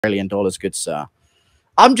Australian dollars, good sir.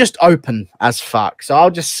 I'm just open as fuck, so I'll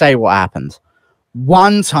just say what happened.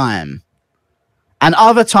 One time, and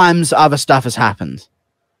other times other stuff has happened.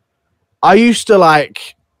 I used to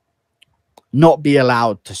like not be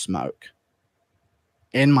allowed to smoke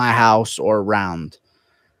in my house or around.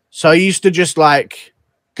 So I used to just like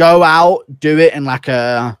go out, do it in like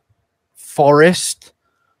a forest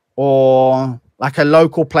or like a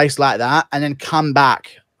local place like that, and then come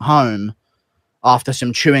back home after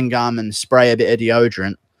some chewing gum and spray a bit of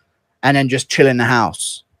deodorant, and then just chill in the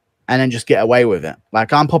house and then just get away with it.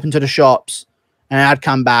 Like I'm popping to the shops and I'd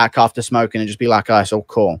come back after smoking and just be like, oh, it's all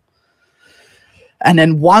cool. And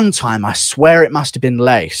then one time, I swear it must have been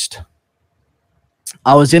laced.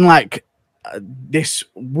 I was in like this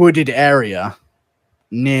wooded area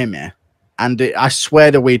near me, and I swear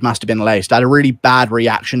the weed must have been laced. I had a really bad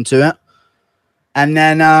reaction to it. And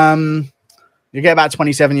then you get about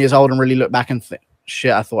 27 years old and really look back and think,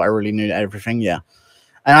 shit, I thought I really knew everything. Yeah.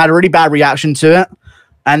 And I had a really bad reaction to it.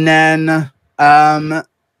 And then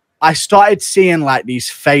I started seeing like these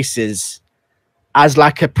faces as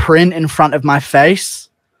like a print in front of my face.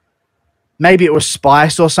 Maybe it was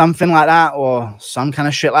spice or something like that, or some kind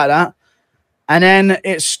of shit like that. And then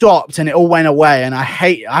it stopped and it all went away. And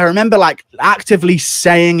I remember like actively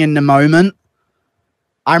saying in the moment,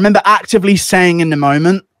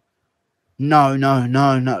 no, no,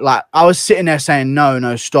 no, no. Like I was sitting there saying, no,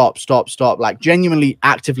 no, stop, stop, stop. Like genuinely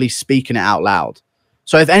actively speaking it out loud.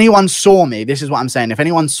 So if anyone saw me, this is what I'm saying. If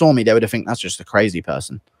anyone saw me, they would have think that's just a crazy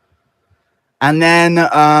person. And then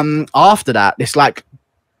after that, it's like,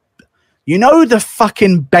 you know, the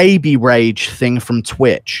fucking baby rage thing from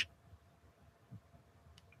Twitch.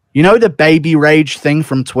 You know the baby rage thing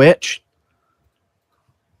from Twitch?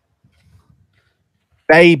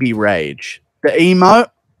 Baby rage. The emote.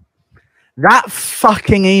 That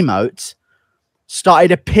fucking emote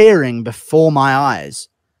started appearing before my eyes.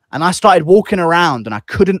 And I started walking around and I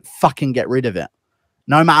couldn't fucking get rid of it.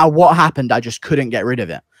 No matter what happened, I just couldn't get rid of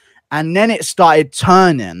it. And then it started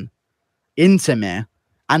turning into me.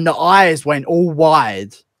 And the eyes went all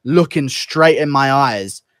wide, looking straight in my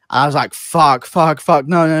eyes. I was like, fuck, fuck, fuck,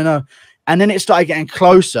 no, no, no. And then it started getting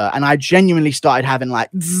closer, and I genuinely started having like,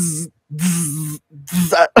 zzz, zzz,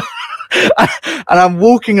 zzz. And I'm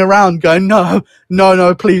walking around going, no, no,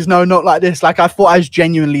 no, please, no, not like this. Like I thought I was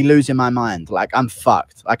genuinely losing my mind. Like I'm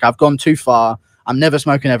fucked. Like I've gone too far. I'm never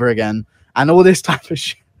smoking ever again. And all this type of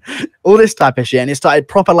shit, And it started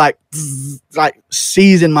proper like, zzz, like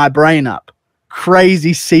seizing my brain up.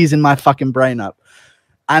 Crazy seizing my fucking brain up.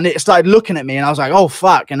 And it started looking at me and I was like, oh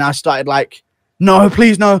fuck. And I started like, no,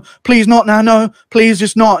 please not now, no, please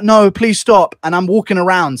just not, no, please stop. And I'm walking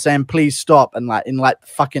around saying, please stop. And like in like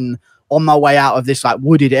fucking on my way out of this like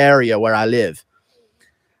wooded area where I live.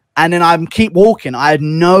 And then I keep walking. I had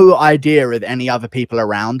no idea of any other people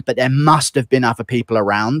around, but there must have been other people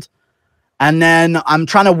around. And then I'm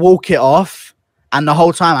trying to walk it off. And the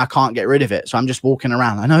whole time I can't get rid of it. So I'm just walking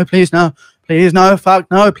around. I know, please, no, fuck,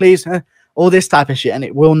 no, please. All this type of shit. And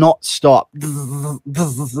it will not stop.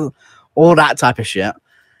 All that type of shit.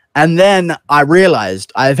 And then I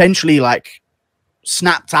realized I eventually like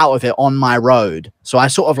snapped out of it on my road. So I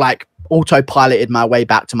sort of like autopiloted my way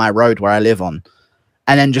back to my road where I live on.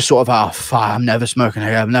 And then just sort of, oh, fuck, I'm never smoking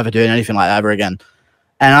again. I'm never doing anything like that ever again.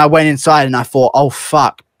 And I went inside and I thought, oh,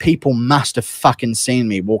 fuck, people must have fucking seen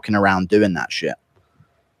me walking around doing that shit.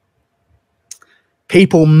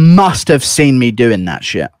 People must have seen me doing that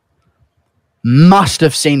shit. Must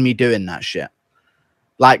have seen me doing that shit.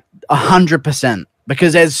 Like 100%.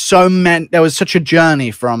 Because there was such a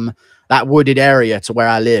journey from that wooded area to where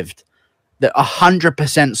I lived that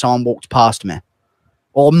 100% someone walked past me.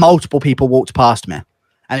 Or multiple people walked past me.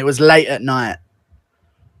 And it was late at night.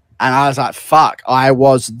 And I was like, fuck, I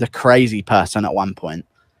was the crazy person at one point.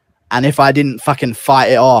 And if I didn't fucking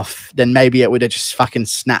fight it off, then maybe it would have just fucking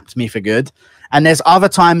snapped me for good. And there's other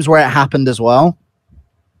times where it happened as well.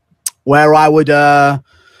 Where I would, at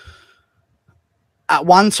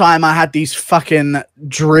one time I had these fucking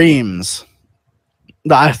dreams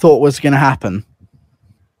that I thought was going to happen.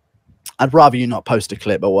 I'd rather you not post a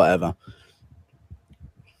clip or whatever.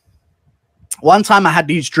 One time I had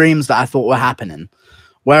these dreams that I thought were happening.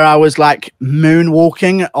 Where I was like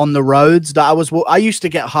moonwalking on the roads that I used to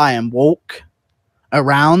get high and walk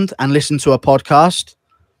around and listen to a podcast.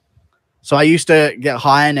 So I used to get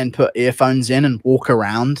high and then put earphones in and walk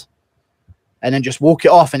around and then just walk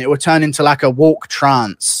it off, and it would turn into like a walk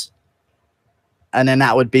trance. And then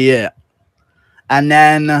that would be it. And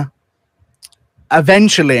then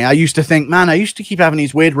eventually I used to think, man, I used to keep having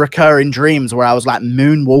these weird recurring dreams where I was like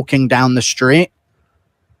moonwalking down the street.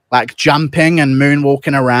 like jumping and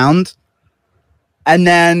moonwalking around. And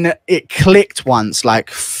then it clicked once,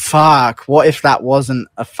 like, fuck, what if that wasn't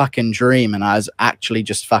a fucking dream and I was actually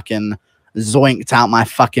just fucking zoinked out my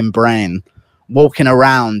fucking brain, walking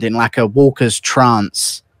around in like a walker's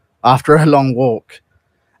trance after a long walk.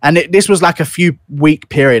 And this was like a few week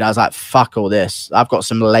period. I was like, fuck all this. I've got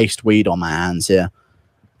some laced weed on my hands here.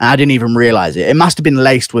 And I didn't even realize it. It must have been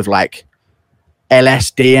laced with like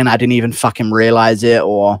LSD and I didn't even fucking realize it.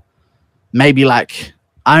 Or maybe like,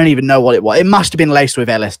 I don't even know what it was. It must have been laced with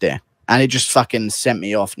LSD. And it just fucking sent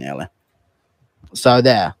me off nearly. So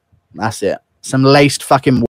there, that's it. Some laced fucking